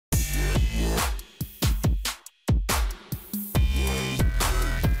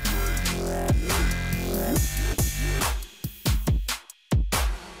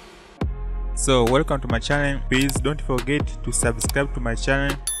So welcome to my channel. Please don't forget to subscribe to my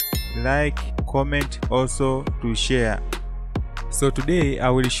channel, like, comment, also to share. So today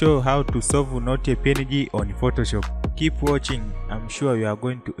I will show how to solve not a PNG on Photoshop. Keep watching, I'm sure you are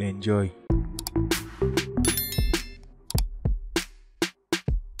going to enjoy.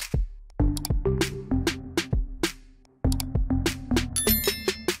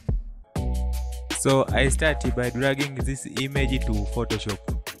 So I start by dragging this image to Photoshop.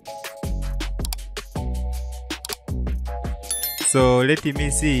 So let me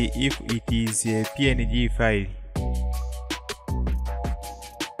see if it is a PNG file.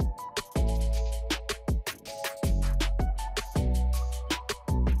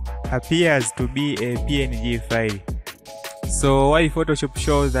 Appears to be a PNG file. So why Photoshop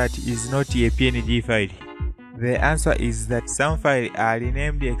shows that is not a PNG file? The answer is that some files are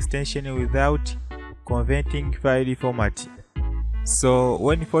renamed extension without converting file format. So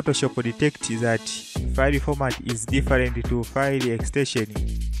when Photoshop detects that file format is different to file extension,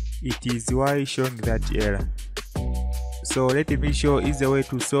 it is why showing that error. So let me show easy way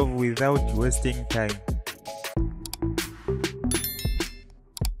to solve without wasting time.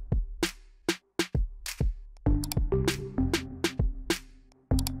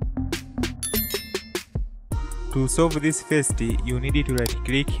 To solve this first, you need to right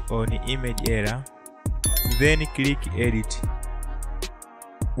click on image error, then click edit.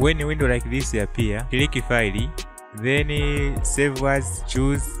 When a window like this appear, click file, then save as,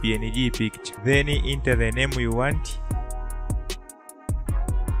 choose PNG picture, then enter the name you want.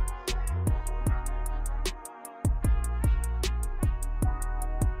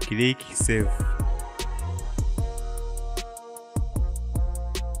 Click save.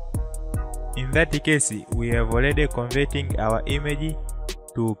 In that case, we have already converting our image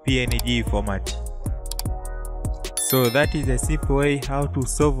to PNG format. So that is a simple way how to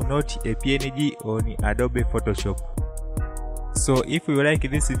solve not a PNG on Adobe Photoshop. So if you like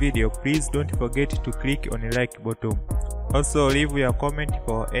this video, please don't forget to click on the like button. Also leave your comment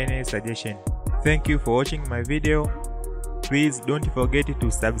for any suggestion. Thank you for watching my video. Please don't forget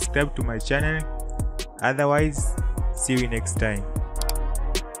to subscribe to my channel. Otherwise, see you next time.